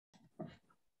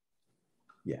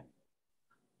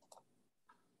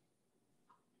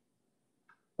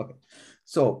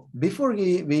So before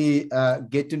we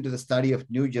get into the study of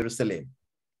New Jerusalem,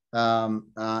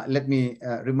 let me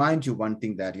remind you one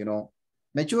thing that,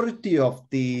 majority of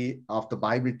the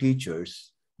Bible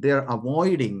teachers, they are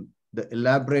avoiding the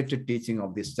elaborated teaching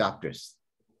of these chapters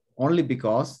only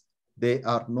because they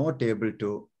are not able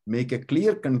to make a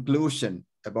clear conclusion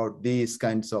about these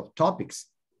kinds of topics.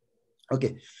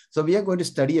 Okay, so we are going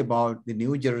to study about the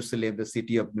New Jerusalem, the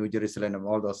city of New Jerusalem, and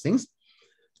all those things.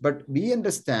 But we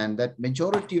understand that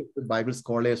majority of the Bible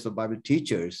scholars or Bible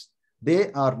teachers,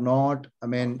 they are not,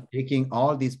 taking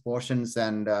all these portions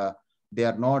and they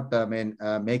are not,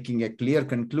 making a clear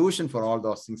conclusion for all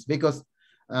those things because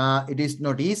it is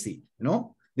not easy.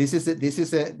 This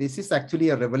is actually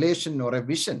a revelation or a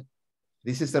vision.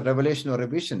 This is a revelation or a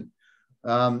vision.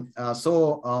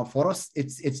 So for us,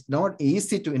 it's not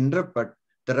easy to interpret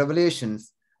the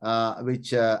revelations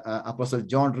which Apostle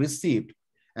John received,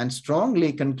 and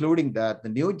strongly concluding that the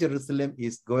New Jerusalem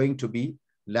is going to be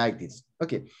like this.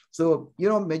 Okay, so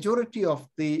majority of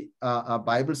the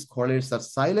Bible scholars are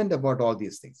silent about all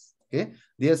these things. Okay,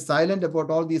 they are silent about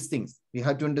all these things. We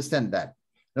have to understand that.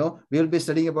 We'll be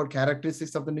studying about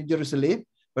characteristics of the New Jerusalem,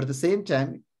 but at the same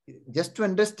time, just to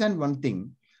understand one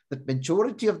thing, that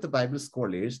majority of the Bible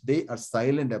scholars, they are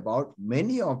silent about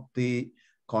many of the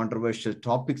controversial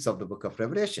topics of the book of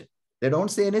Revelation. They don't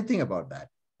say anything about that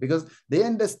because they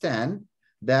understand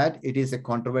that it is a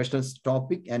controversial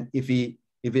topic. And if we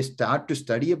start to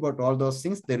study about all those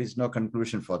things, there is no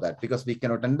conclusion for that because we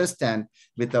cannot understand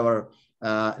with our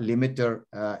limited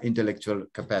intellectual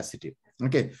capacity.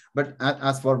 Okay, but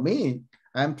as for me,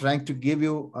 I'm trying to give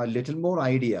you a little more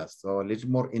ideas or a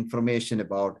little more information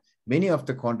about many of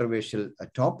the controversial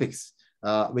topics,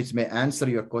 which may answer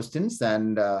your questions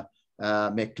and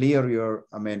may clear your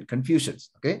confusions.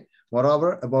 Okay.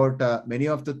 Moreover, about many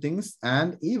of the things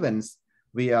and events,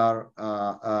 we are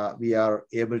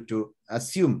able to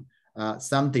assume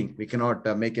something. We cannot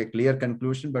make a clear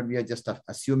conclusion, but we are just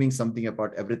assuming something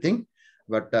about everything.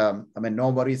 But no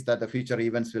worries that the future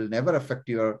events will never affect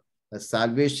your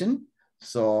salvation.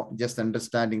 So just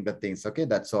understanding the things, okay,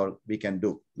 that's all we can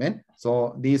do.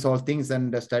 So these all things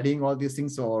and studying all these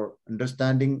things or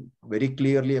understanding very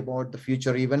clearly about the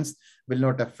future events will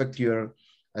not affect your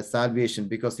salvation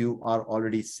because you are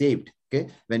already saved. Okay,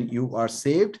 when you are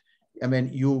saved,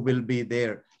 you will be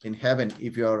there in heaven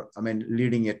if you're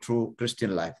leading a true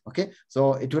Christian life. Okay,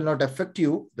 so it will not affect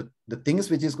you. The things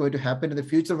which is going to happen in the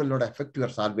future will not affect your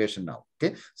salvation now.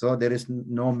 Okay, so there is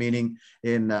no meaning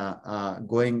in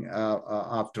going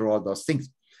after all those things.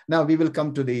 Now we will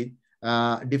come to the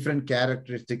different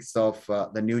characteristics of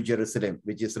the New Jerusalem,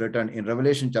 which is written in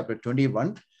Revelation chapter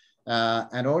 21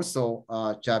 and also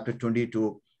chapter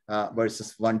 22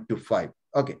 verses 1 to 5.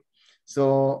 Okay.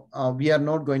 So we are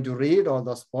not going to read all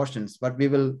those portions, but we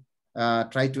will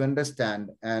try to understand.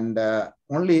 And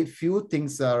only few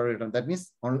things are written. That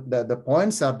means the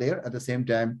points are there. At the same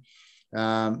time,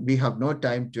 we have no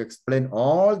time to explain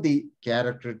all the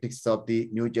characteristics of the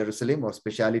New Jerusalem or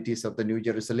specialities of the New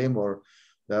Jerusalem or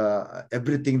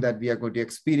everything that we are going to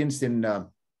experience in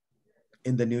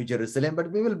the New Jerusalem.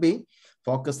 But we will be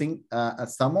focusing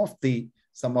some of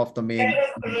the main.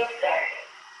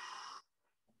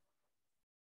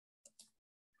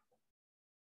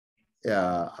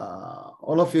 Yeah,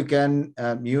 all of you can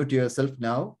mute yourself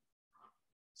now.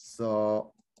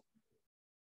 So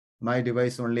my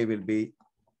device only will be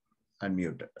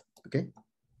unmuted. Okay,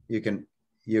 you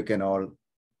can all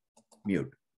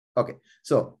mute. Okay,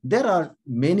 so there are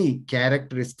many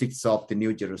characteristics of the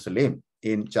New Jerusalem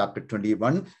in chapter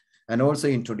 21 and also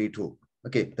in 22.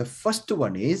 Okay, the first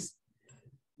one is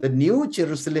the New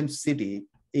Jerusalem city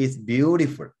is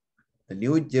beautiful. The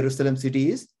New Jerusalem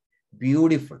city is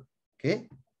beautiful. Okay,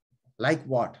 like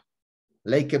what?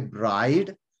 Like a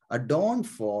bride adorned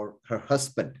for her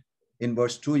husband. In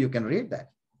verse 2, you can read that.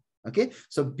 Okay,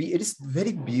 so it is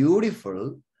very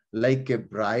beautiful, like a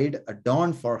bride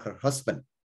adorned for her husband.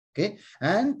 Okay,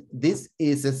 and this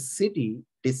is a city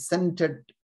descended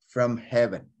from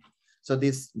heaven. So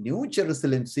this New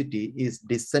Jerusalem city is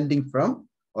descending from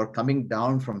or coming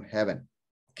down from heaven.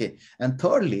 Okay, and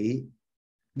thirdly,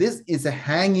 this is a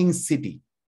hanging city.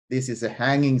 This is a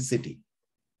hanging city.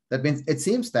 That means it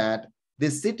seems that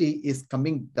this city is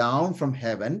coming down from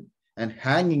heaven and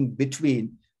hanging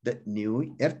between the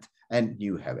new earth and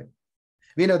new heaven.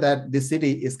 We know that this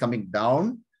city is coming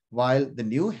down while the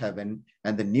new heaven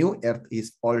and the new earth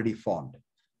is already formed.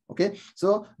 Okay,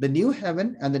 so the new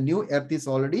heaven and the new earth is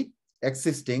already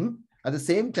existing. At the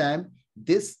same time,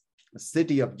 this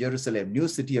city of Jerusalem, new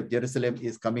city of Jerusalem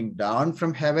is coming down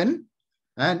from heaven,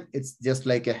 and it's just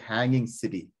like a hanging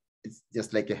city. It's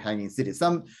just like a hanging city.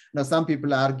 Some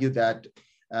people argue that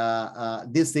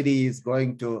this city is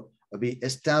going to be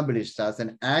established as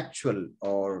an actual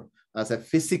or as a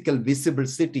physical visible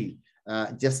city,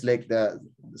 just like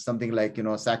something like,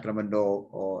 Sacramento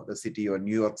or the city or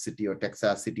New York City or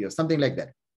Texas City or something like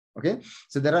that. Okay,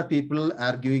 so there are people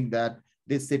arguing that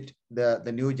this city,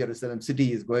 the New Jerusalem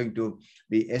city, is going to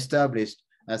be established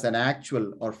as an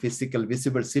actual or physical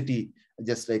visible city,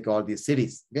 just like all these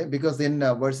cities. Okay, because in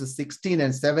verses 16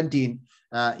 and 17,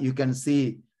 you can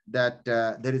see that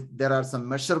there are some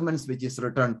measurements which is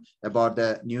written about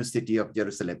the new city of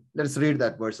Jerusalem. Let's read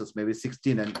that verses, maybe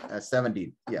 16 and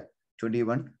 17. Yeah,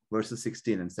 21 verses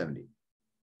 16 and 17.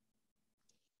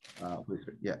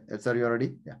 Yeah, are you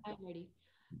ready? Yeah, I'm ready.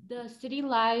 The city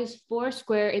lies 4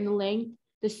 square in length,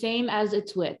 the same as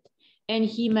its width. And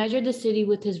he measured the city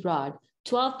with his rod,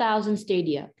 12,000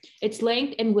 stadia. Its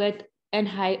length and width and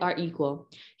height are equal.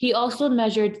 He also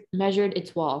measured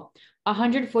its wall,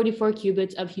 144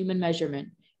 cubits of human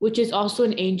measurement, which is also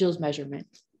an angel's measurement.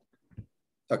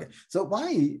 Okay, so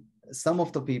why some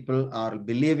of the people are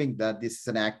believing that this is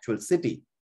an actual city?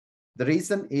 The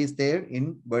reason is there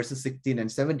in verses 16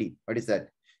 and 17. What is that?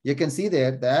 You can see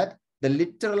there that the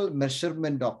literal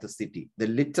measurement of the city, at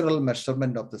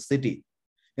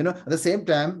the same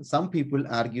time, some people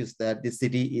argues that the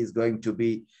city is going to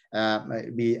be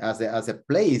as a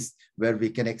place where we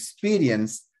can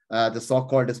experience the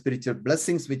so-called spiritual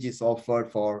blessings which is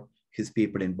offered for his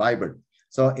people in Bible.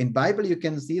 So in Bible, you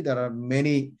can see there are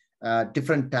many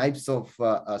different types of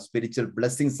spiritual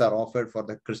blessings are offered for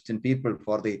the Christian people,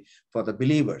 for the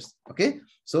believers. Okay,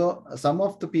 so some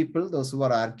of the people, those who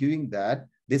are arguing that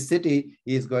this city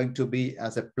is going to be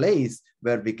as a place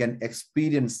where we can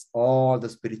experience all the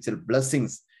spiritual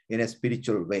blessings in a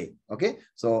spiritual way. Okay,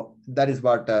 so that is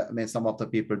what some of the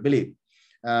people believe.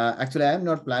 Actually, I am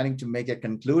not planning to make a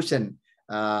conclusion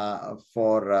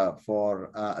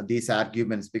for these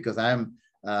arguments, because I am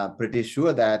pretty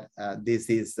sure that this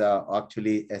is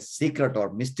actually a secret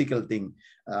or mystical thing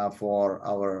for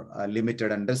our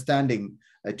limited understanding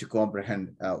to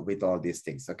comprehend with all these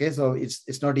things. Okay, so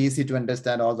it's not easy to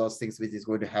understand all those things which is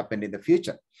going to happen in the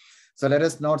future. So let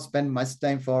us not spend much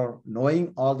time for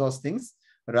knowing all those things.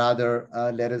 Rather,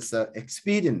 let us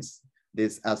experience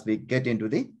this as we get into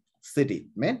the city.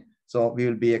 Amen. So we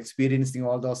will be experiencing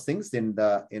all those things in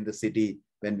the city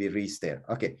when we reach there.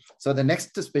 Okay, so the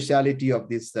next speciality of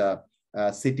this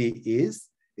city is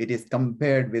it is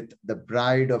compared with the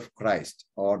bride of Christ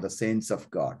or the saints of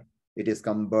God. It is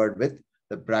compared with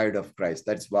the bride of Christ.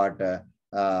 That's what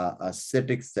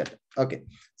Cetic said. Okay,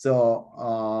 so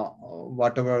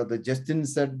whatever the Justin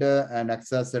said and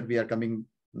Aksa said, we are coming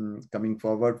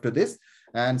forward to this.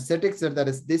 And Cetic said that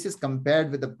this is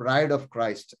compared with the bride of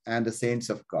Christ and the saints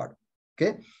of God.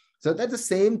 Okay, so that's the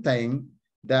same thing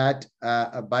that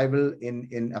a Bible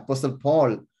in Apostle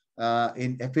Paul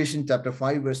in Ephesians chapter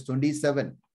 5 verse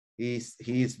 27, he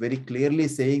is very clearly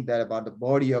saying that about the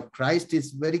body of Christ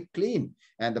is very clean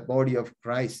and the body of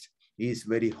Christ is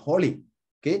very holy.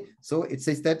 Okay, so it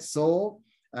says that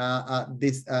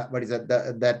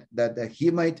that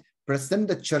he might present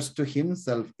the church to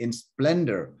himself in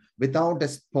splendor, without a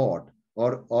spot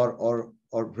or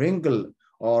wrinkle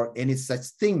or any such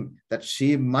thing, that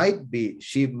she might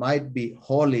be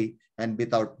holy and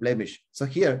without blemish. So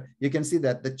here you can see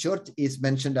that the church is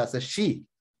mentioned as a she.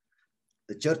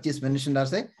 The church is mentioned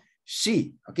as a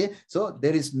she. Okay, so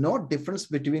there is no difference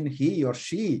between he or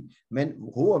she.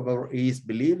 Whoever is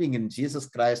believing in Jesus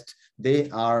Christ, they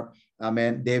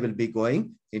will be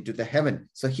going into the heaven.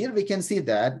 So here we can see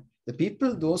that the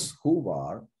people, those who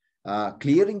are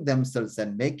clearing themselves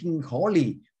and making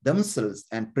holy themselves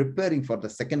and preparing for the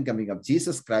second coming of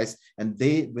Jesus Christ, and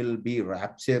they will be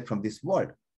raptured from this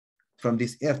world, from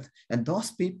this earth. And those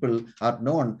people are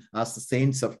known as the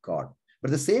saints of God.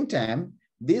 But at the same time,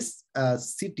 this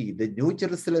city, the New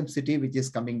Jerusalem city, which is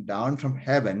coming down from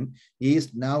heaven,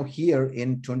 is now here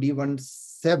in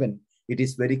 21:7. It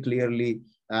is very clearly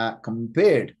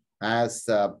compared as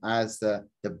the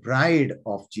bride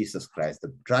of Jesus Christ,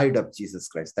 the bride of Jesus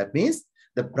Christ. That means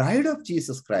the bride of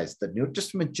Jesus Christ, the New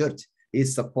Testament church,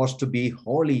 is supposed to be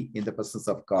holy in the presence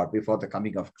of God before the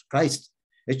coming of Christ.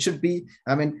 It should be,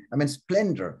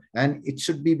 splendor, and it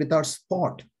should be without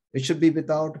spot. It should be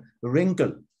without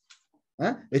wrinkle.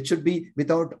 It should be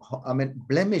without,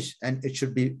 blemish, and it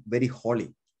should be very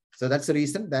holy. So that's the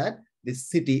reason that this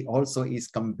city also is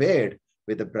compared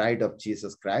with the bride of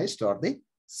Jesus Christ or the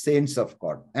saints of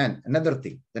God. And another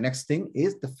thing, the next thing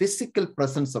is the physical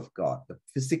presence of God. The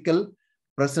physical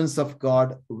presence of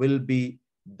God will be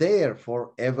there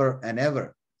forever and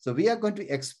ever. So we are going to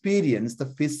experience the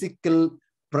physical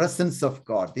presence of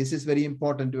God. This is very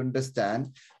important to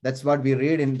understand. That's what we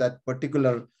read in that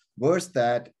particular verse,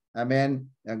 that, I mean,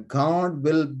 God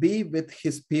will be with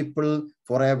his people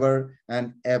forever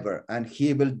and ever, and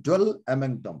he will dwell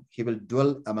among them. He will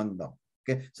dwell among them.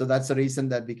 Okay, so that's the reason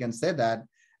that we can say that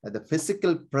the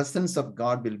physical presence of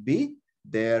God will be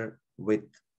there with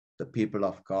the people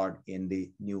of God in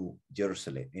the New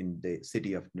Jerusalem, in the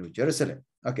city of New Jerusalem.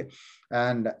 Okay,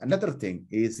 and another thing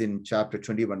is in chapter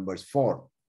 21, verse 4.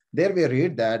 There we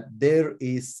read that there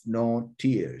is no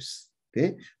tears.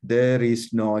 Okay, there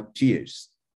is no tears.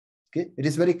 Okay, it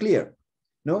is very clear.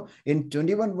 No, in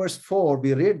 21 verse 4,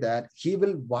 we read that he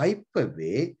will wipe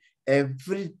away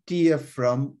every tear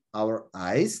from our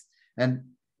eyes. And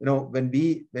when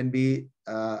we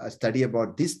study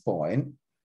about this point,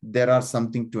 there are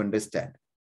something to understand.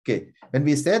 Okay, when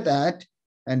we say that,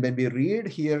 and when we read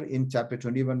here in chapter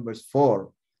 21 verse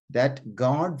 4, that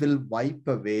God will wipe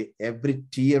away every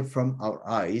tear from our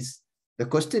eyes, the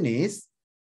question is,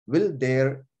 will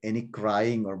there any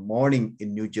crying or mourning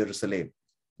in New Jerusalem?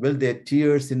 Will there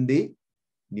tears in the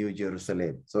New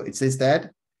Jerusalem? So it says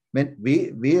that when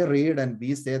we read and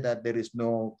we say that there is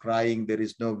no crying, there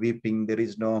is no weeping, there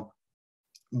is no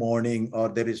mourning, or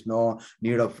there is no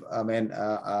need of,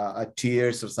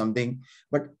 tears or something.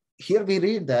 But here we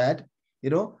read that,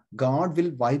 God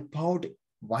will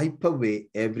wipe away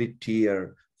every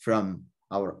tear from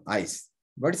our eyes.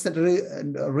 What is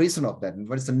the reason of that? And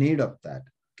what is the need of that?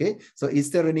 Okay, so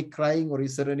is there any crying, or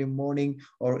is there any mourning,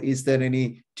 or is there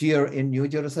any tear in New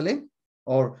Jerusalem?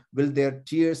 Or will there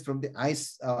tears from the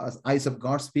eyes of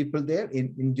God's people there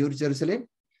in New Jerusalem?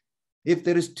 If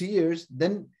there is tears,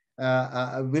 then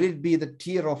will it be the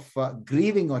tear of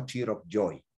grieving or tear of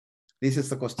joy? This is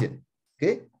the question.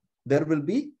 Okay, there will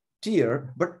be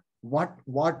tear, but what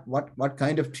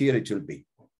kind of tear it will be?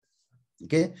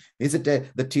 Okay, is it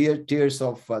the tears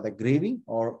of the grieving,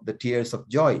 or the tears of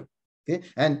joy? Okay,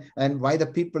 and why the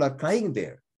people are crying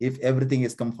there if everything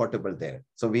is comfortable there?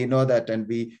 So we know that, and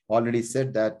we already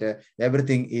said that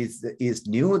everything is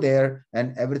new there,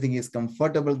 and everything is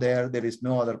comfortable there. There is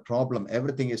no other problem.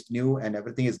 Everything is new and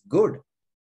everything is good.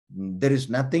 There is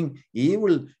nothing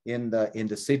evil in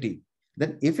the city.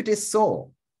 Then if it is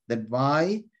so, then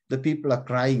why the people are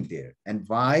crying there, and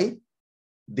why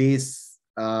these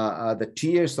the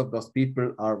tears of those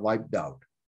people are wiped out?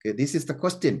 Okay, this is the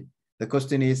question. The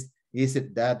question is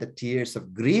it that the tears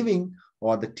of grieving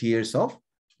or the tears of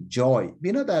joy?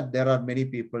 We know that there are many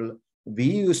people, we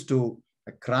used to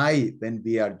cry when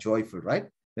we are joyful, right?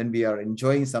 When we are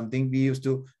enjoying something, we used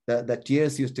to, the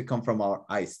tears used to come from our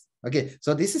eyes. Okay,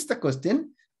 so this is the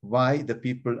question, why the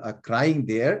people are crying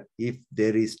there if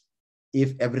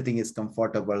everything is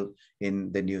comfortable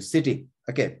in the new city.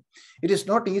 Okay, it is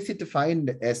not easy to find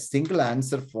a single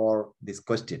answer for this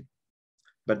question,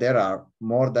 but there are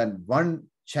more than one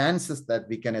chances that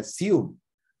we can assume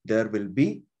there will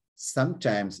be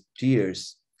sometimes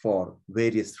tears for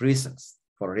various reasons.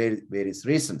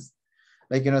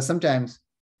 Like, sometimes,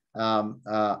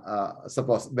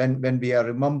 suppose when we are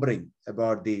remembering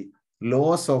about the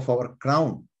loss of our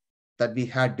crown that we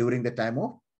had during the time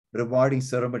of rewarding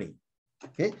ceremony,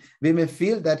 okay, we may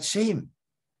feel that shame,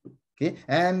 okay,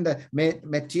 and may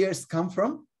tears come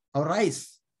from our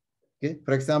eyes. Okay,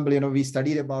 for example, we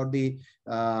studied about the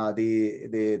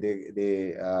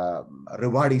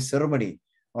rewarding ceremony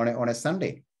on a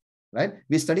Sunday, right?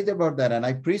 We studied about that, and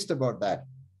I preached about that.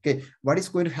 Okay, what is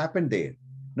going to happen there?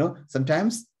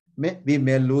 Sometimes we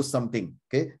may lose something.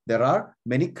 Okay, there are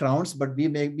many crowns, but we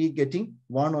may be getting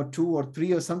 1 or 2 or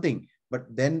 3 or something. But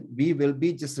then we will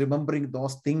be just remembering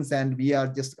those things, and we are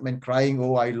just crying,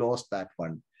 oh, I lost that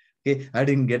one. Okay, I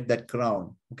didn't get that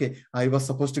crown. Okay, I was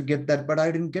supposed to get that, but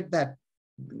I didn't get that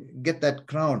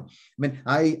crown.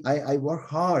 I work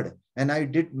hard, and I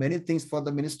did many things for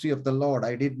the ministry of the Lord.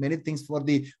 I did many things for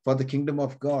the kingdom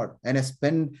of God, and I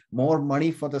spend more money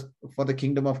for the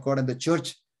kingdom of God and the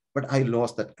church, but I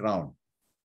lost that crown.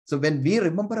 So when we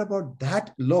remember about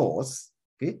that loss,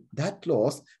 okay, that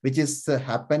loss which is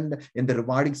happened in the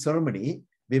rewarding ceremony,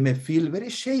 we may feel very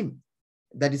shame.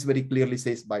 That is very clearly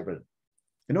says Bible.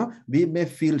 We may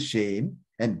feel shame,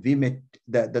 and we may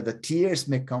the tears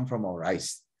may come from our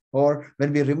eyes. Or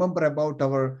when we remember about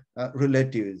our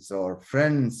relatives or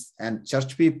friends and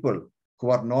church people who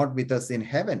are not with us in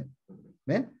heaven,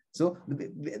 so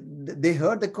they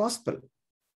heard the gospel,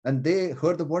 and they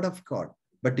heard the word of God,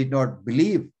 but did not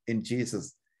believe in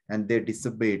Jesus, and they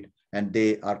disobeyed, and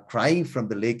they are crying from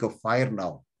the lake of fire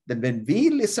now. Then when we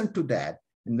listen to that,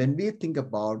 and when we think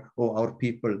about, our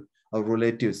people, our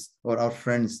relatives, or our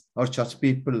friends, our church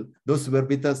people, those who were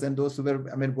with us and those who were,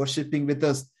 worshiping with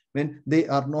us, when they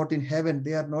are not in heaven,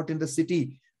 they are not in the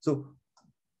city. So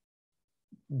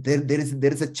there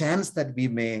is a chance that we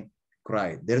may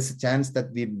cry. There is a chance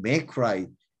that we may cry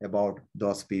about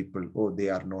those people. Oh, they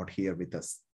are not here with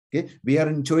us. Okay, we are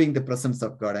enjoying the presence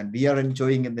of God, and we are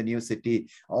enjoying in the new city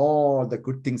all the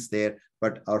good things there.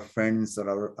 But our friends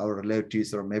or our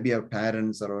relatives, or maybe our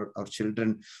parents or our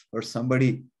children or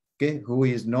somebody, okay, who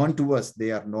is known to us,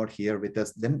 they are not here with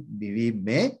us. Then we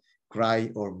may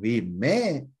cry, or we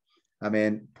may,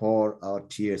 pour our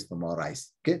tears from our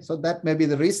eyes. Okay, so that may be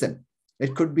the reason.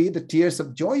 It could be the tears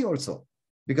of joy also,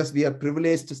 because we are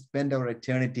privileged to spend our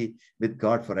eternity with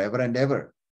God forever and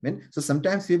ever. So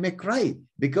sometimes we may cry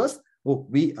because, oh,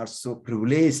 we are so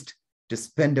privileged to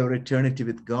spend our eternity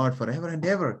with God forever and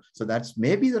ever. So that's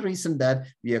maybe the reason that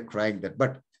we are crying that.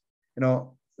 But,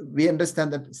 we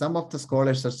understand that some of the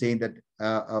scholars are saying that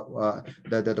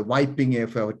the wiping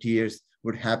of our tears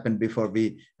would happen before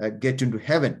we get into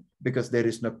heaven, because there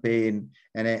is no pain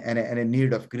and a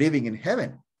need of grieving in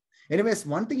heaven. Anyways,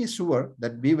 one thing is sure,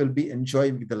 that we will be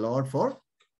enjoying with the Lord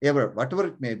forever, whatever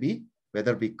it may be,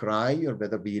 whether we cry or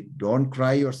whether we don't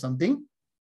cry or something,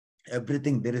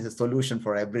 everything, there is a solution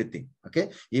for everything. Okay,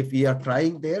 if we are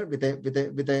crying there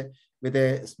with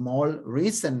a small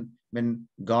reason, when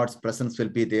God's presence will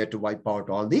be there to wipe out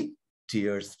all the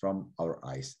tears from our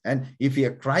eyes. And if we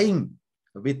are crying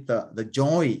with the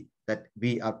joy that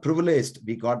we are privileged,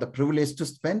 we got the privilege to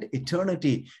spend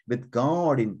eternity with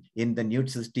God in the new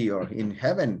city or in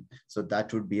heaven. So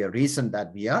that would be a reason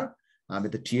that we are,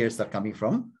 the tears are coming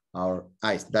from our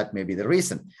eyes. That may be the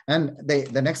reason. And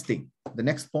the next thing, the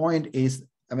next point is,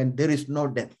 there is no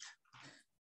death.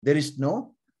 There is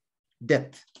no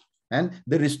death, and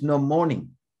there is no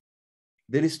mourning.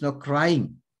 There is no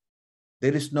crying.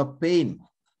 There is no pain.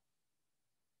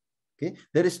 Okay,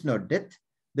 there is no death.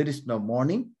 There is no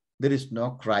mourning. There is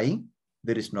no crying.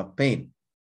 There is no pain.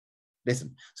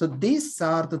 Listen. So these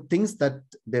are the things that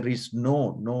there is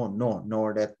no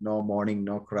death, no mourning,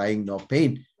 no crying, no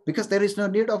pain, because there is no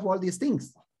need of all these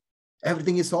things.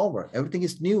 Everything is over. Everything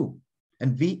is new.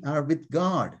 And we are with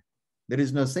God. There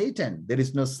is no Satan. There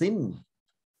is no sin.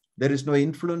 There is no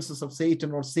influences of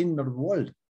Satan or sin or the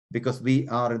world, because we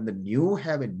are in the new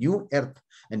heaven, new earth,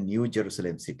 and new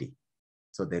Jerusalem city.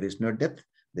 So there is no death.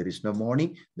 There is no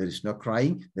mourning. There is no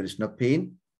crying. There is no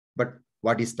pain. But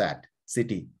what is that?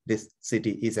 City. This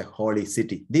city is a holy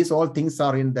city. These all things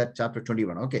are in that chapter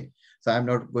 21. Okay. So I'm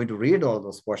not going to read all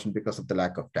those portions because of the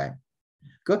lack of time.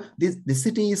 This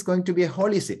city is going to be a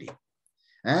holy city.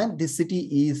 And this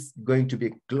city is going to be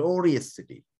a glorious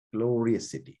city.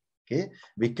 Glorious city. Okay.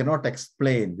 We cannot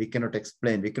explain. We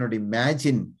cannot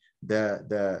imagine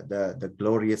the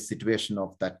glorious situation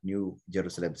of that new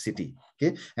Jerusalem city.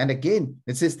 Okay. And again,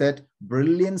 it says that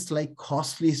brilliance like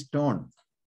costly stone.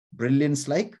 Brilliance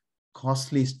like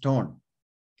costly stone.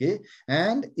 Okay.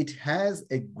 And it has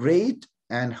a great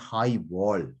and high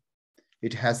wall.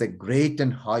 It has a great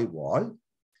and high wall,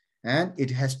 and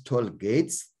it has 12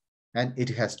 gates, and it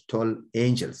has 12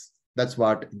 angels. That's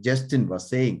what Justin was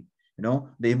saying,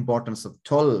 the importance of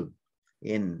 12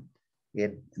 in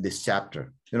this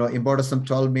chapter. Importance of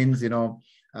 12 means, there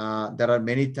are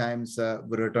many times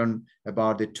written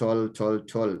about the 12, 12,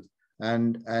 12.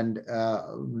 And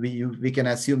we can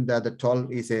assume that the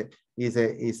 12 is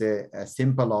a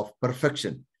symbol of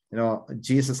perfection.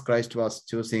 Jesus Christ was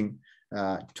choosing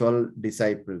 12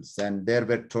 disciples, and there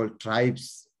were 12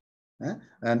 tribes,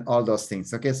 and all those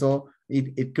things. Okay, so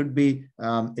it could be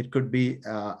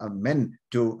meant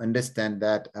to understand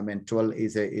that 12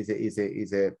 is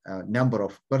a number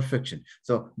of perfection.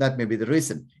 So that may be the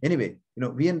reason. Anyway,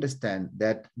 we understand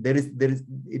that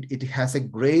it has a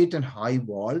great and high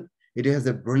wall. It has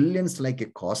a brilliance like a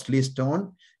costly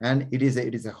stone, and it is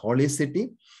a holy city.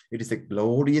 It is a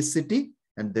glorious city,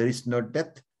 and there is no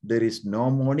death, there is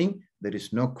no mourning, there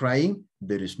is no crying,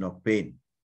 there is no pain.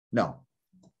 Now,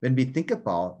 when we think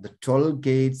about the 12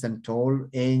 gates and 12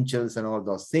 angels and all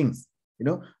those things,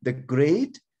 the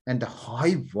great and the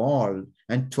high wall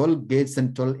and 12 gates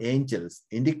and 12 angels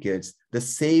indicates the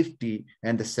safety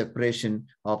and the separation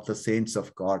of the saints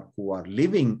of God who are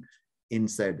living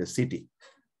inside the city.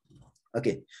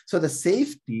 Okay, so the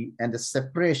safety and the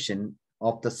separation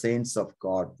of the saints of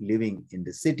God living in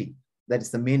the city. That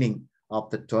is the meaning of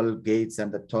the 12 gates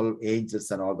and the 12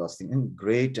 angels and all those things. And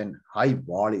great and high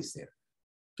wall is there.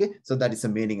 Okay, so that is the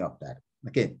meaning of that.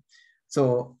 Okay,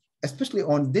 so especially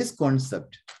on this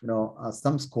concept,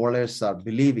 some scholars are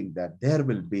believing that there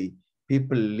will be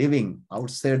people living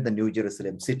outside the New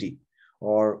Jerusalem city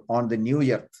or on the new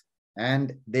earth,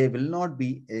 and they will not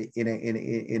be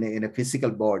in a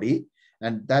physical body,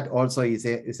 and that also is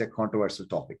a controversial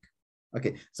topic.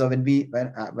 Okay, so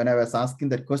when I was asking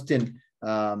that question,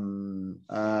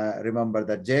 remember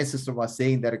that Jay sister was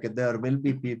saying that, okay, there will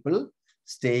be people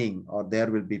staying, or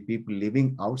there will be people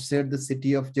living outside the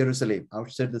city of Jerusalem,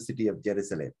 outside the city of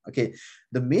Jerusalem. Okay,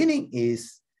 the meaning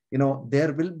is,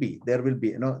 there will be,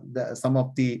 some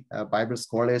of the Bible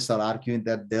scholars are arguing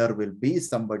that there will be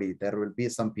some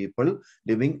people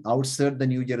living outside the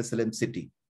New Jerusalem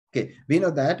city. Okay, we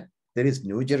know that there is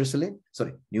New Jerusalem,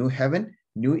 New Heaven,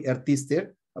 New Earth is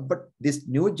there. But this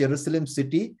New Jerusalem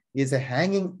city is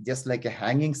just like a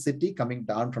hanging city coming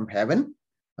down from heaven.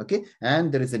 Okay,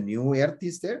 and there is a new earth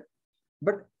is there.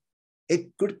 But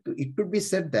it could be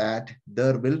said that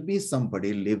there will be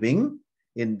somebody living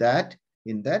in that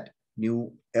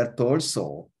new earth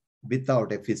also,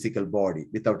 without a physical body.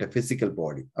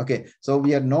 Okay, so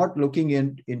we are not looking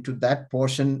into that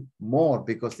portion more,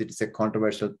 because it is a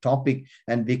controversial topic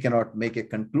and we cannot make a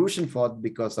conclusion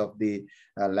because of the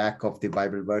lack of the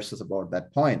Bible verses about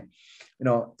that point.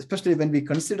 Especially when we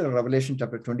consider Revelation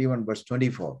chapter 21 verse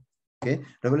 24. Okay,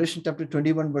 Revelation chapter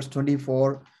 21 verse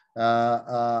 24.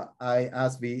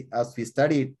 As we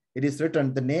studied, it is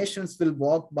written, the nations will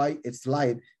walk by its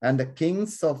light, and the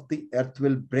kings of the earth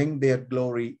will bring their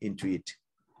glory into it.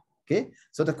 Okay,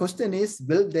 so the question is,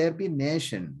 will there be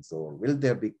nations, or will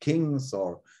there be kings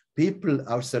or people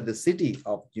outside the city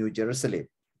of New Jerusalem?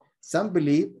 Some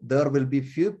believe there will be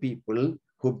few people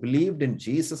who believed in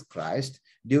Jesus Christ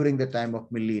during the time of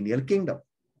millennial kingdom.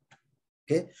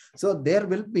 Okay, so there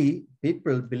will be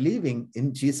people believing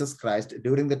in Jesus Christ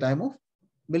during the time of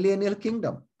millennial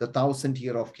kingdom, the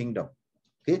 1,000-year of kingdom.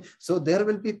 Okay, so there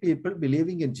will be people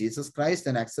believing in Jesus Christ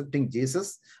and accepting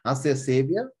Jesus as their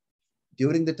savior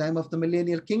during the time of the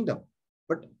millennial kingdom.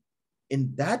 But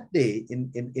in that day,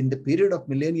 in the period of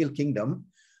millennial kingdom,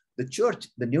 the church,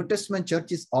 the New Testament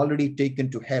church, is already taken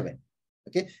to heaven.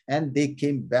 Okay, and they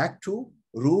came back to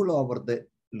rule of the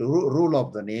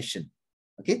nation.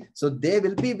 Okay, so they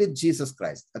will be with Jesus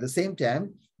Christ. At the same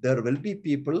time, there will be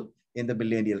people in the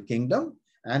millennial kingdom,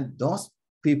 and those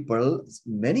people,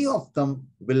 many of them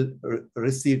will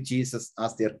receive Jesus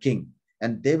as their king.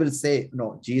 And they will say,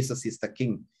 no, Jesus is the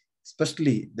king,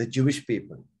 especially the Jewish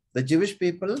people. The Jewish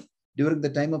people during the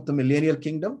time of the millennial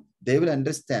kingdom, they will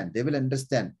understand.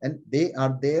 And they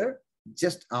are there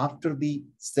just after the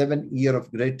 7th year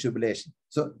of Great Tribulation.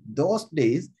 So those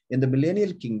days in the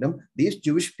millennial kingdom, these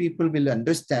Jewish people will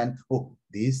understand, oh,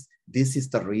 this is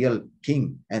the real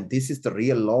king, and this is the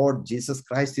real Lord. Jesus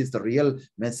Christ is the real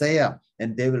Messiah,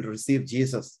 and they will receive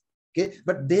Jesus. Okay,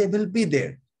 but they will be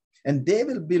there, and they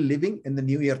will be living in the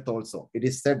new earth also. It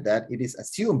is said that, it is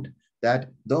assumed that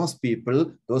those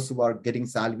people, those who are getting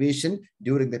salvation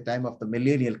during the time of the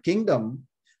millennial kingdom,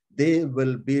 they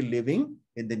will be living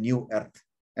in the new earth.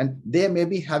 And they may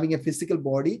be having a physical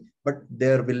body, but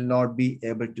they will not be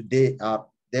able to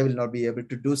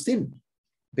do sin,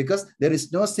 because there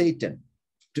is no Satan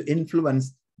to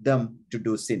influence them to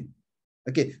do sin.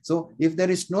 Okay, so if there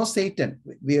is no Satan,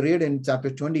 we read in chapter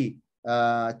 20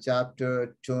 verse,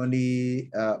 chapter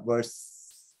 20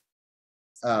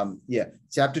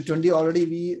 already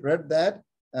we read that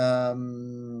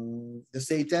the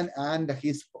Satan and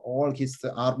all his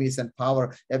armies and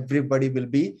power, everybody will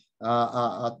be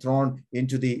thrown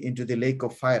into the lake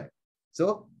of fire.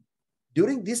 So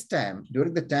during this time,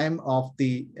 during the time of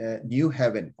the new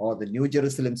heaven or the New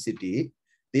Jerusalem city,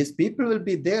 these people will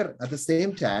be there at the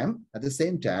same time,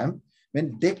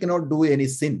 when they cannot do any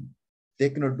sin. They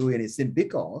cannot do any sin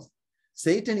because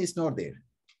Satan is not there.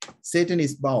 Satan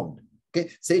is bound.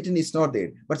 Okay, Satan is not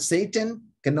there. But Satan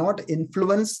cannot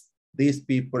influence these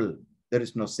people. There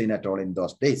is no sin at all in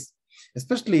those days.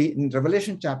 Especially in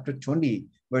Revelation chapter 20,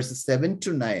 verses 7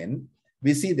 to 9,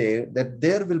 we see there that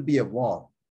there will be a war.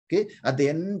 Okay, at the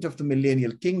end of the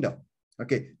millennial kingdom.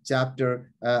 Okay,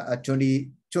 chapter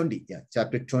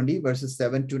 20, verses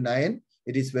 7 to 9,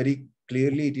 it is very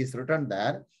clearly, it is written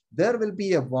that there will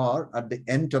be a war at the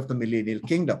end of the millennial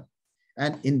kingdom.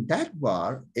 And in that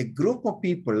war, a group of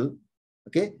people,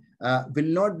 okay, will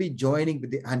not be joining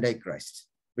with the Antichrist,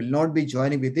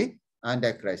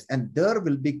 and there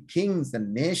will be kings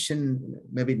and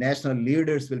maybe national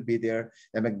leaders will be there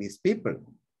among these people.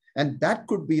 And that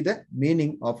could be the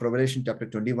meaning of Revelation chapter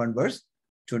 21, verse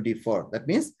 24. That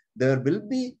means there will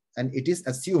be, and it is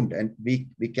assumed, and we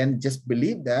can just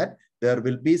believe that there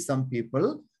will be some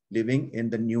people living in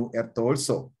the new earth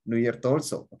also,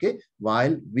 okay?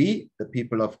 While we, the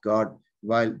people of God,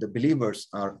 while the believers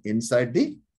are inside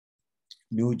the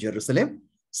New Jerusalem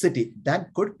city.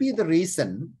 That could be the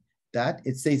reason that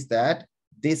it says that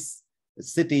this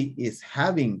city is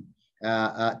having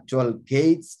 12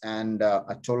 gates, and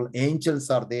 12 angels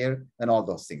are there, and all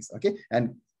those things. Okay,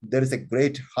 and there is a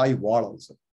great high wall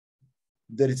also.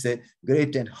 There is a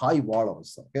great and high wall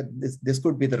also. Okay? This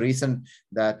could be the reason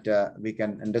that we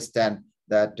can understand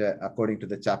that according to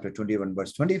the chapter 21,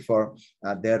 verse 24,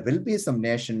 there will be some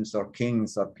nations or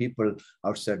kings or people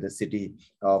outside the city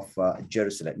of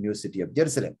Jerusalem, new city of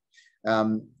Jerusalem.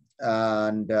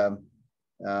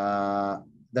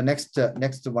 The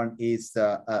next one is,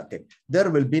 okay,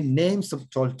 there will be names of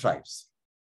 12 tribes.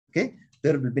 Okay,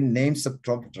 there will be names of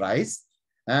 12 tribes,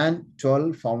 and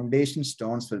 12 foundation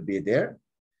stones will be there.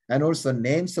 And also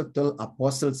names of 12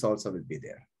 apostles also will be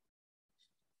there.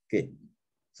 Okay,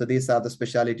 so these are the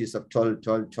specialities of 12,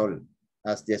 12, 12,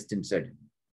 as Justin said.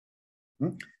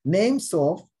 Names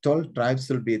of 12 tribes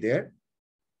will be there.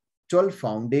 12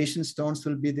 foundation stones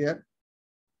will be there.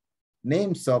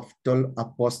 Names of 12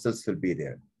 apostles will be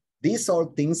there. These all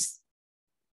things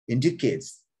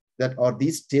indicates that, or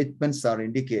these statements are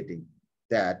indicating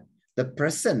that the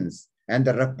presence and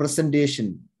the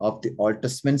representation of the Old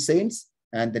Testament saints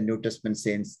and the New Testament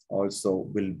saints also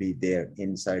will be there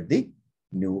inside the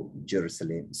New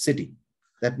Jerusalem city.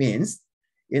 That means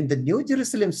in the New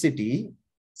Jerusalem city,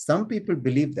 some people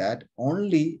believe that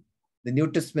only the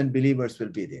New Testament believers will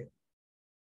be there.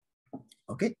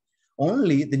 Okay,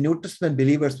 only the New Testament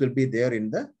believers will be there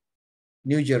in the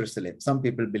New Jerusalem. Some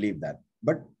people believe that.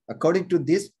 But according to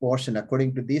this portion,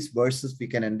 according to these verses, we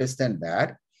can understand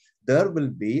that there will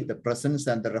be the presence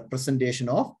and the representation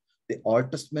of the Old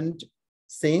Testament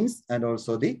saints and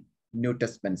also the New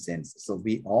Testament saints. So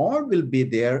we all will be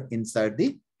there inside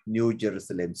the New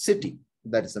Jerusalem city.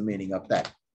 That is the meaning of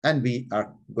that. And we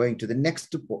are going to the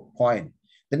next point.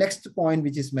 The next point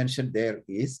which is mentioned there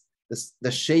is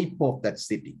the shape of that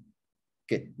city.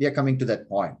 Okay, we are coming to that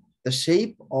point. The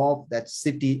shape of that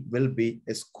city will be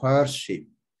a square shape.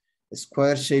 A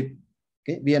square shape.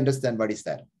 Okay, we understand what is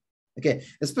that. Okay,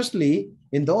 especially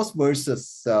in those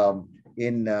verses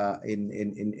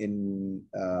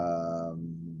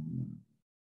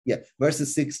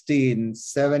verses 16,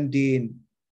 17,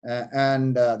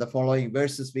 and the following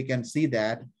verses, we can see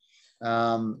that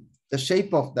the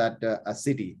shape of that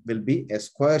city will be a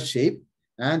square shape,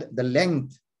 and the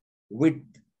length,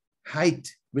 width, height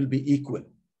will be equal.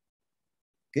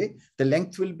 Okay, the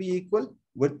length will be equal,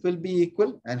 width will be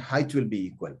equal, and height will be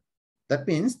equal. That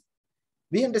means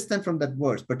we understand from that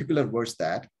verse, particular verse,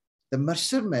 that the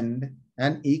measurement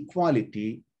and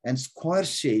equality and square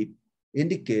shape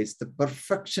indicates the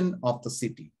perfection of the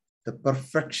city. The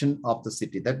perfection of the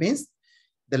city. That means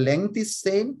the length is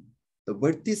same, the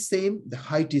width is same, the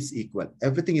height is equal.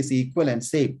 Everything is equal and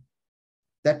same.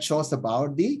 That shows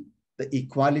about the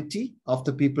equality of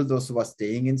the people, those who are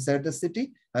staying inside the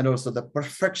city, and also the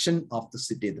perfection of the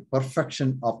city, the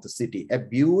perfection of the city. A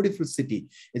beautiful city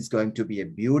is going to be a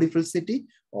beautiful city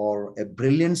or a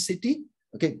brilliant city,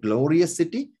 okay, glorious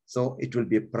city. So it will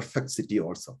be a perfect city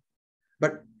also.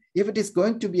 But if it is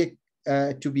going to be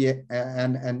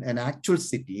an actual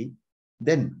city,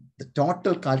 then the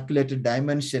total calculated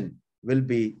dimension will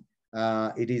be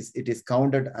it is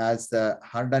counted as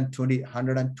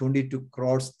 122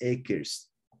 crores acres.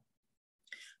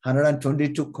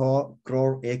 122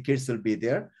 crore acres will be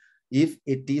there if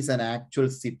it is an actual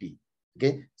city.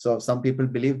 Okay, so some people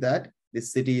believe that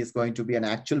this city is going to be an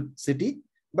actual city,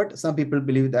 but some people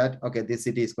believe that, okay, this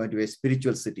city is going to be a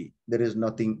spiritual city. There is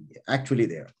nothing actually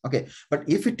there. Okay, but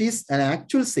if it is an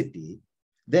actual city,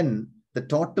 then the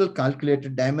total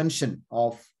calculated dimension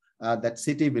of that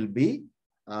city will be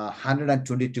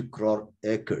 122 crore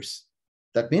acres.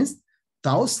 That means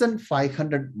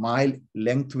 1,500 mile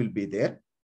length will be there.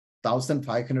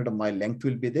 1,500 mile length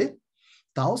will be there.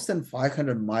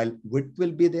 1,500 mile width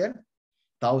will be there.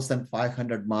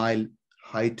 1,500 mile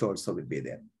height also will be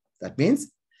there. That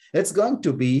means it's going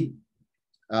to be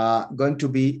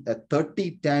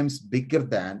 30 times bigger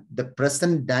than the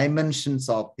present dimensions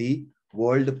of the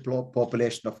world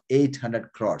population of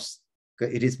 800 crores.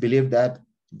 Okay, it is believed that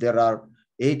there are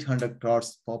 800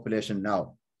 crores population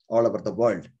now all over the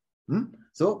world.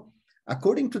 So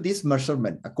according to this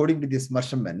measurement,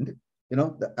 you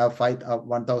know, the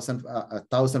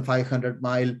 1,500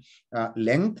 mile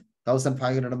length,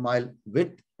 1,500 mile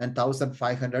width, and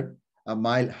 1,500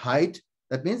 mile height.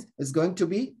 That means it's going to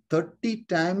be 30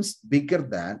 times bigger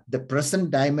than the present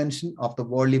dimension of the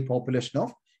worldly population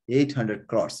of 800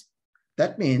 crores.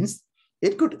 That means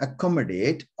it could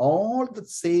accommodate all the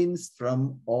saints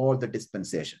from all the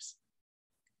dispensations.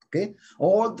 Okay,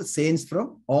 all the saints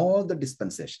from all the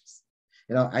dispensations.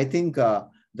 You know, I think the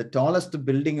tallest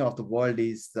building of the world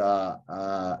is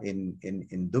in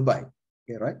Dubai.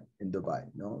 Okay, right, in Dubai,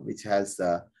 you know, which has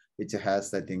which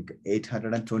has, I think,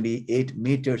 828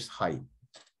 meters high.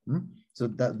 So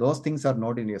those things are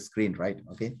not in your screen, right?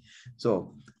 Okay.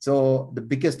 So the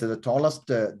biggest, the tallest,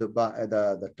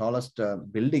 the tallest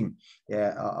building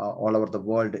all over the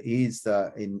world is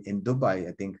in Dubai.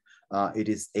 I think it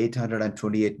is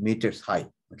 828 meters high.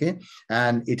 Okay,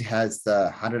 and it has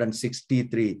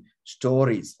 163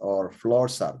 stories or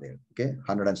floors are there. Okay,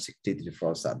 163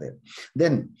 floors are there.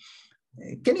 Then,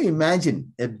 can you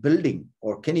imagine a building,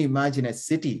 or can you imagine a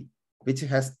city which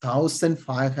has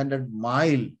 1,500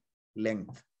 mile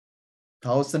length,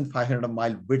 1,500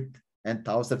 mile width, and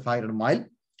 1,500 mile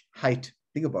height?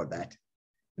 Think about that.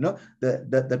 You know,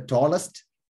 the tallest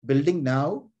building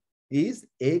now is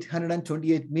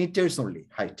 828 meters only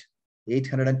height.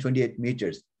 828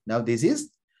 meters. Now this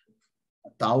is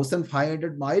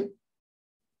 1,500 mile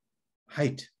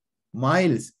height.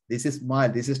 Miles. This is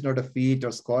mile. This is not a feet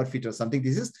or square feet or something.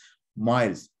 This is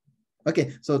miles.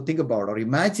 Okay. So think about or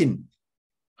imagine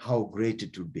how great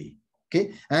it would be.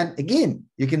 Okay. And again,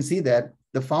 you can see that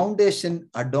the foundation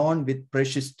adorned with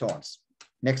precious stones.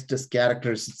 Next is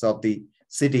characteristics of the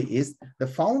city is the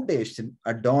foundation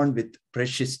adorned with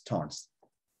precious stones.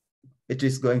 It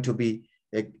is going to be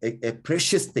a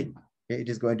precious thing. Okay? It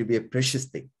is going to be a precious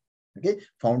thing. Okay,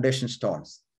 foundation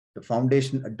stones. The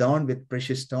foundation adorned with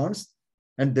precious stones,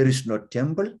 and there is no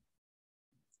temple.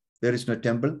 There is no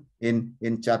temple. In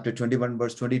chapter 21,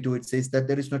 verse 22, it says that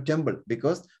there is no temple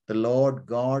because the Lord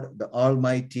God, the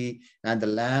Almighty, and the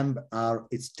Lamb are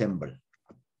its temple.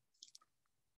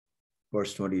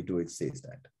 Verse 22, it says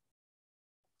that.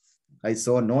 I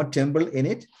saw no temple in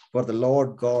it, for the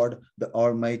Lord God, the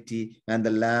Almighty, and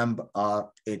the Lamb are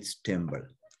its temple.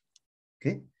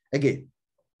 Okay. Again,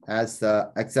 as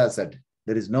Axa said,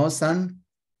 there is no sun,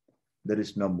 there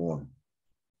is no moon,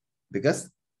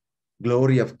 because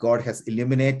glory of God has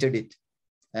illuminated it,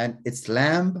 and its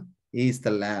lamb is the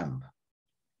lamb.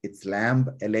 Its lamb,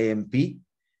 L-A-M-B,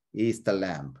 is the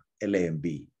lamb,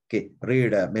 L-A-M-B. Okay.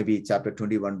 Read maybe chapter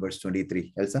 21, verse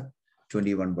 23. Elsa,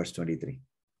 21, verse 23.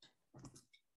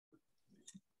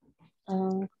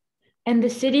 And the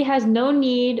city has no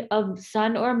need of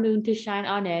sun or moon to shine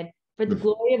on it, for the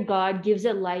glory of God gives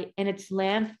it light, and its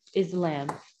lamp is the Lamb.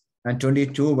 And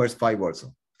 22, verse 5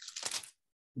 also.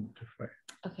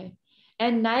 Okay.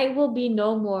 And night will be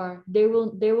no more. There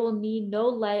will need no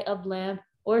light of lamp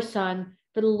or sun,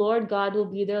 for the Lord God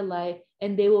will be their light,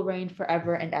 and they will reign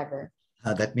forever and ever.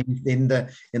 That means in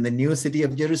the new city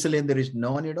of Jerusalem, there is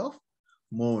no need of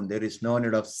moon, there is no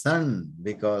need of sun,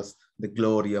 because the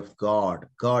glory of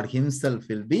God himself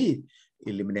will be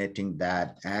illuminating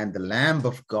that, and the Lamb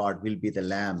of God will be the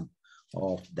Lamb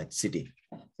of that city.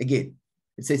 Again,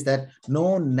 it says that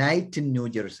no night in New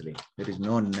Jerusalem. There is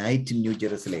no night in New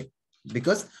Jerusalem,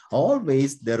 because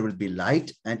always there will be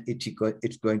light, and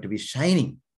it's going to be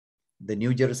shining. The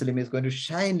New Jerusalem is going to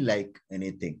shine like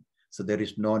anything. So there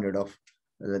is no need of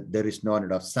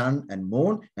sun and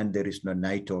moon, and there is no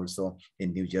night also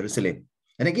in New Jerusalem.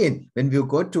 And again, when we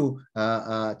go to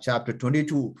chapter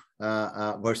 22,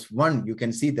 verse 1, you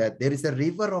can see that there is a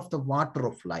river of the water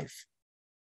of life.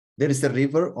 There is a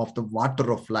river of the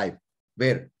water of life,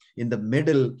 where in the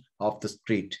middle of the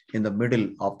street,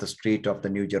 of the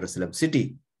New Jerusalem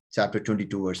city, chapter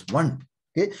 22, verse 1.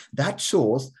 Okay, that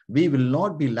shows we will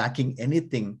not be lacking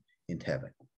anything in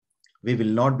heaven. We will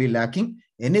not be lacking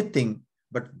anything,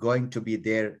 but going to be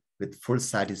there with full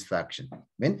satisfaction.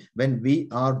 When we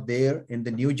are there in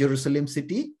the New Jerusalem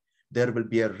city, there will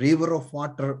be a river of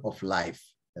water of life.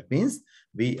 That means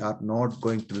we are not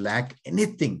going to lack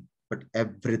anything, but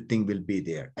everything will be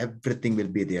there. Everything will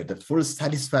be there. The full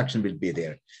satisfaction will be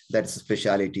there. That's the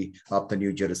speciality of the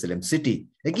New Jerusalem city.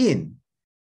 Again,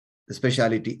 the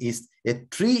speciality is a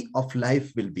tree of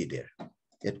life will be there.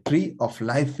 A tree of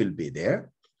life will be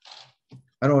there.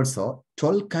 And also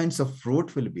 12 kinds of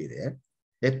fruit will be there.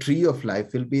 A tree of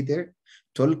life will be there.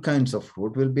 12 kinds of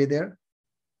fruit will be there.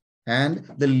 And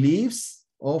the leaves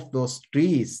of those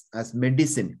trees as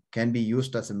medicine can be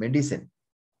used as a medicine.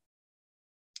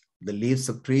 The leaves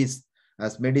of trees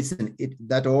as medicine,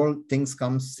 that all things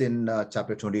comes in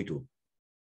chapter 22.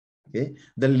 Okay,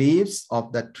 the leaves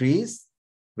of the trees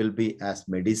will be as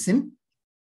medicine.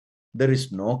 There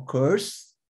is no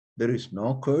curse. There is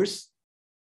no curse.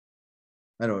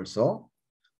 And also,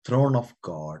 throne of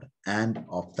God and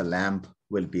of the Lamb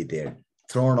will be there.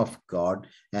 Throne of God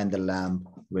and the Lamb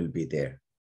will be there.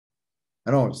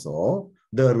 And also,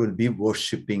 there will be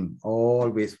worshiping,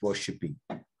 always worshiping,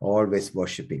 always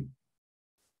worshiping.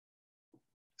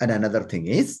 And another thing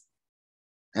is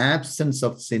absence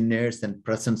of sinners and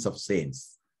presence of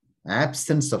saints.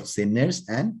 Absence of sinners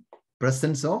and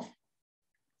presence of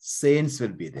saints will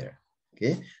be there.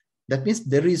 Okay, that means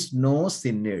there is no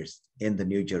sinners in the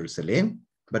New Jerusalem,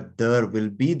 but there will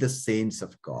be the saints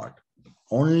of God.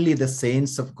 Only the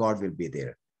saints of God will be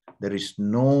there. There is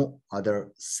no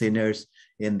other sinners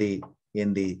in the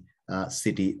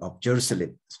city of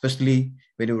Jerusalem. Especially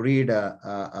when you read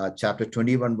chapter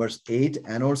 21 verse 8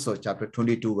 and also chapter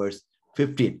 22 verse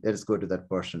 15. Let's go to that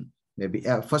portion. Maybe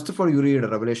first of all, you read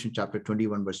Revelation chapter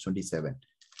 21 verse 27.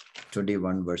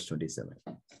 21 verse 27.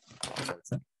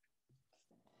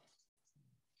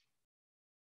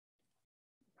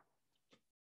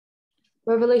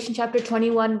 Revelation chapter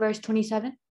 21 verse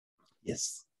 27.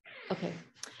 Yes. Okay.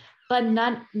 But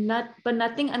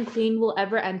nothing unclean will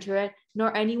ever enter it,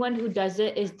 nor anyone who does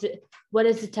it is what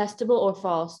is detestable or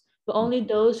false, but only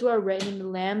those who are written in the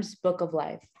Lamb's book of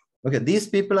life. Okay, these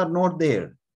people are not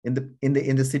there in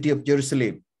the city of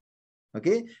Jerusalem.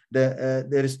 Okay,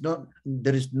 there is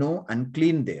no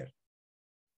unclean there.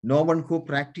 No one who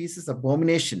practices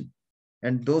abomination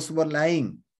and those who are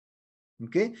lying,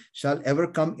 okay, shall ever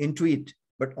come into it.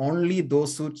 But only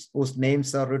those whose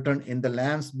names are written in the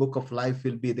Lamb's book of life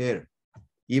will be there.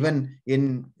 Even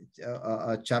in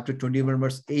chapter 21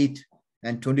 verse 8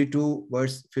 and 22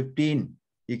 verse 15,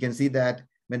 you can see that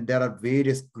when there are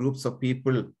various groups of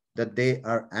people that they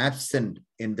are absent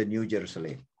in the New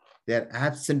Jerusalem. They are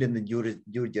absent in the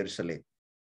New Jerusalem.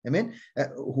 Amen.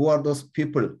 Who are those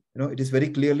people? You know, it is very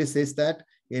clearly says that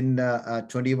in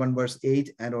 21 verse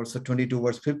 8 and also 22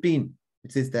 verse 15.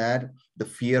 It says that the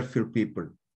fearful people,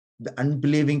 the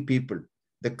unbelieving people,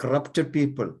 the corrupted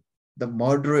people, the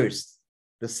murderers,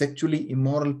 the sexually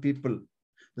immoral people,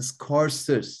 the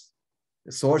scourgers,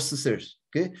 the sorcerers,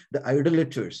 okay, the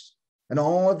idolaters, and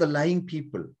all the lying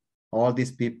people. All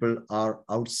these people are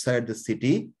outside the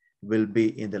city, will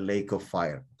be in the lake of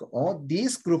fire. All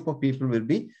these group of people will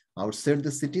be outside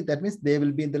the city. That means they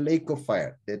will be in the lake of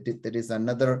fire. That is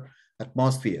another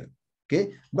atmosphere.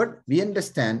 Okay, but we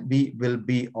understand we will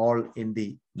be all in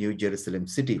the New Jerusalem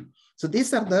city. So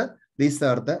these are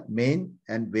the main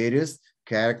and various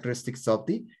characteristics of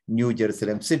the New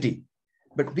Jerusalem city.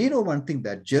 But we know one thing,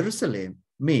 that Jerusalem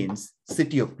means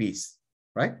city of peace,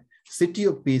 right? City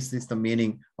of peace is the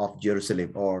meaning of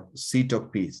Jerusalem, or seat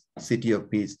of peace, city of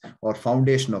peace, or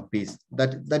foundation of peace.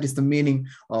 That is the meaning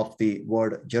of the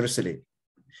word Jerusalem.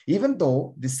 Even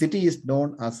though the city is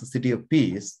known as a city of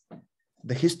peace,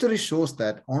 the history shows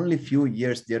that only few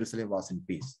years Jerusalem was in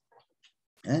peace.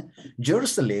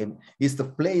 Jerusalem is the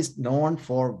place known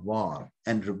for war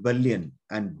and rebellion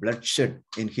and bloodshed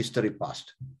in history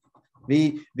past.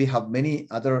 We have many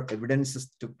other evidences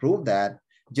to prove that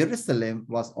Jerusalem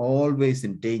was always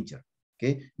in danger.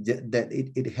 Okay, that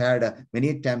it had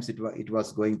many times it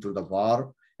was going through the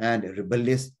war, and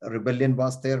rebellion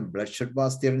was there, bloodshed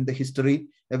was there in the history.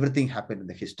 Everything happened in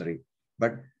the history.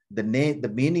 But the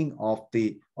meaning of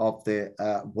the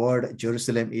word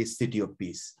Jerusalem is city of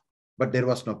peace. But there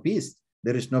was no peace.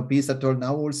 There is no peace at all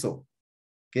now also.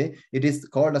 Okay, it is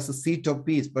called as a seat of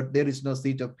peace, but there is no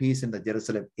seat of peace in the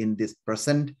Jerusalem, in this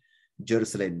present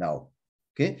Jerusalem now.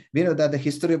 Okay, we know that the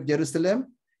history of Jerusalem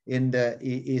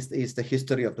is the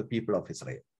history of the people of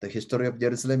Israel. The history of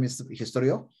Jerusalem is the history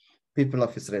of people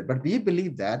of Israel. But we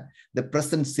believe that the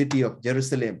present city of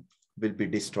Jerusalem will be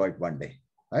destroyed one day,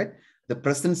 right? The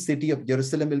present city of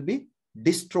Jerusalem will be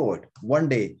destroyed one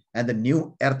day, and the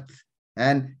new earth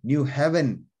and new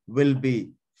heaven will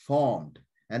be formed.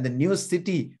 And the new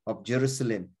city of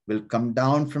Jerusalem will come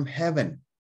down from heaven,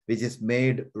 which is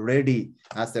made ready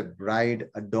as a bride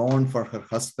adorned for her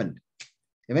husband.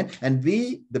 Amen. And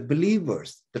we, the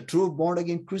believers, the true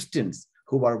born-again Christians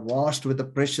who are washed with the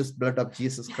precious blood of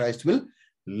Jesus Christ, will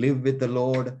live with the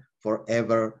Lord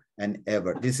forever and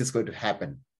ever. This is going to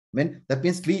happen. Amen. That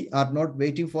means we are not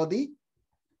waiting for the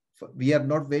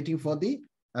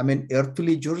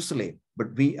earthly Jerusalem,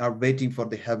 but we are waiting for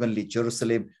the heavenly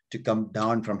Jerusalem to come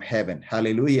down from heaven.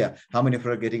 Hallelujah. How many of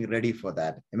you are getting ready for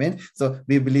that? Amen. So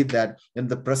we believe that in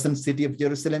the present city of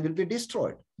Jerusalem will be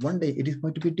destroyed. One day it is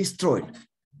going to be destroyed.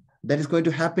 That is going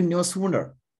to happen no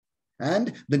sooner.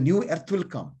 And the new earth will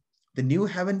come. The new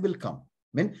heaven will come.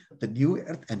 Amen. The new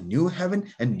earth and new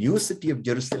heaven and new city of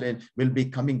Jerusalem will be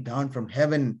coming down from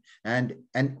heaven. And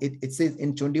it says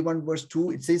in 21 verse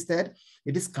 2, it says that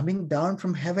it is coming down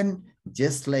from heaven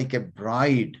just like a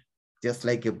bride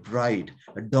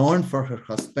adorned for her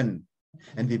husband.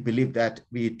 And we believe that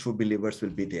we true believers will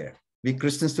be there. We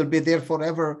Christians will be there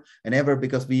forever and ever,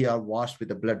 because we are washed with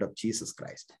the blood of Jesus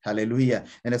Christ. Hallelujah.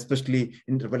 And especially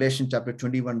in Revelation chapter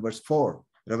 21 verse 4.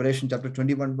 Revelation chapter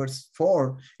 21 verse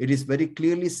 4, it is very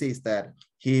clearly says that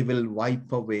he will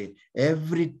wipe away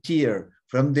every tear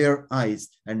from their eyes,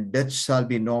 and death shall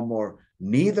be no more,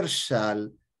 neither shall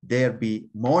there be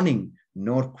mourning,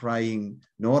 nor crying,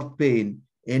 nor pain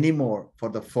anymore, for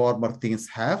the former things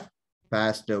have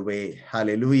passed away.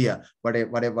 Hallelujah. What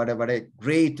a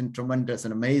great and tremendous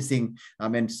and amazing,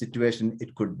 situation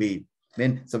it could be.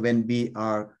 So when we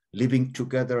are living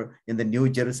together in the New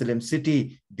Jerusalem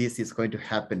city, this is going to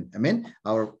happen.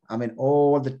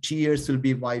 All the tears will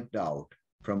be wiped out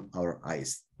from our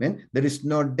eyes. There is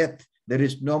no death. There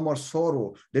is no more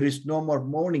sorrow. There is no more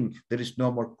mourning. There is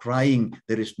no more crying.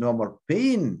 There is no more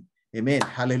pain. Amen.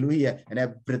 Hallelujah. And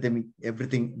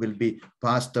everything will be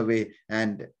passed away.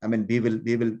 And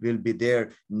we'll be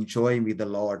there enjoying with the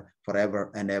Lord forever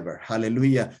and ever.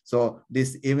 Hallelujah. So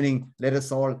this evening, let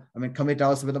us all, commit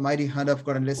ourselves with the mighty hand of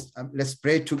God, and let's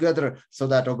pray together so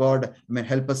that, oh God,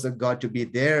 help us, oh God, to be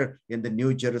there in the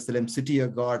New Jerusalem city, oh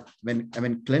God,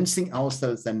 cleansing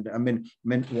ourselves and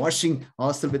washing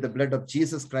ourselves with the blood of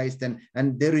Jesus Christ.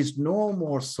 And there is no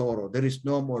more sorrow. There is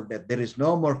no more death. There is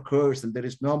no more curse, and there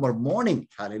is no more mourning.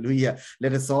 Hallelujah.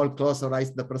 Let us all close our eyes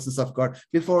in the presence of God.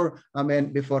 Before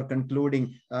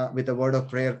concluding with a word of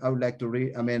prayer, I would like to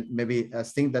read, maybe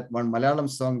sing that one Malayalam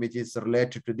song which is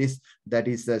related to this. That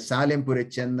is Salem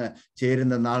Purichenna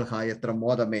Cherina Nalha Yatra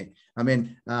Modame.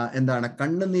 Endana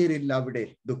Kandanirilla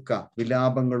Vide Dukka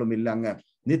Vilabangalumilanga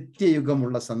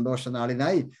Nityayugamulla Sandosha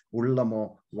Nalinai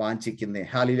Ullamo Vanchikine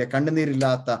Halile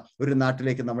Kandanirillata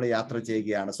Urinatuleke Namada Yatra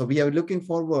Chegiana. So we are looking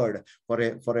forward for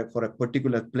a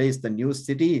particular place, the new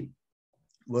city,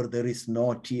 where there is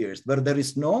no tears, where there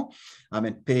is no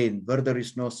pain, where there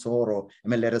is no sorrow.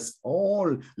 Let us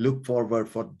all look forward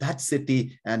for that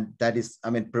city, and that is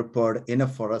prepared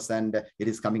enough for us, and it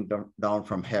is coming down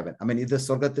from heaven. This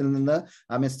Sorgatil Nina,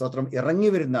 Stotram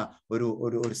Irangivirna,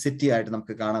 or city item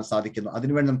Kakana Sadikin,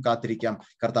 Adinvenam Katrikam,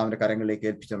 Kartam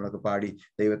Karangalake, Picham party,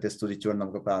 they were the Sturichuan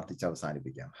Namkaparti Chavsani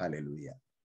became. Hallelujah.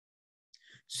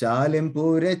 Shalem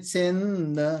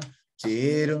Purechenda.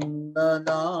 Cherunna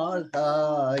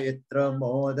naalha etra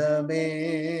modame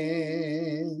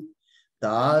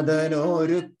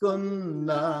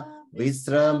Tadanorukkunna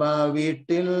visrama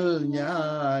vittil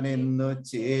njan ennu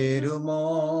cherumo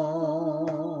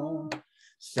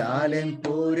Shalem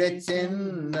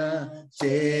purichenna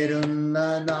cherunna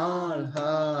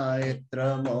naalha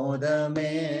etra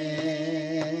modame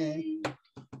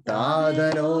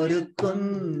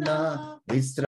Tadanorukkunna visrama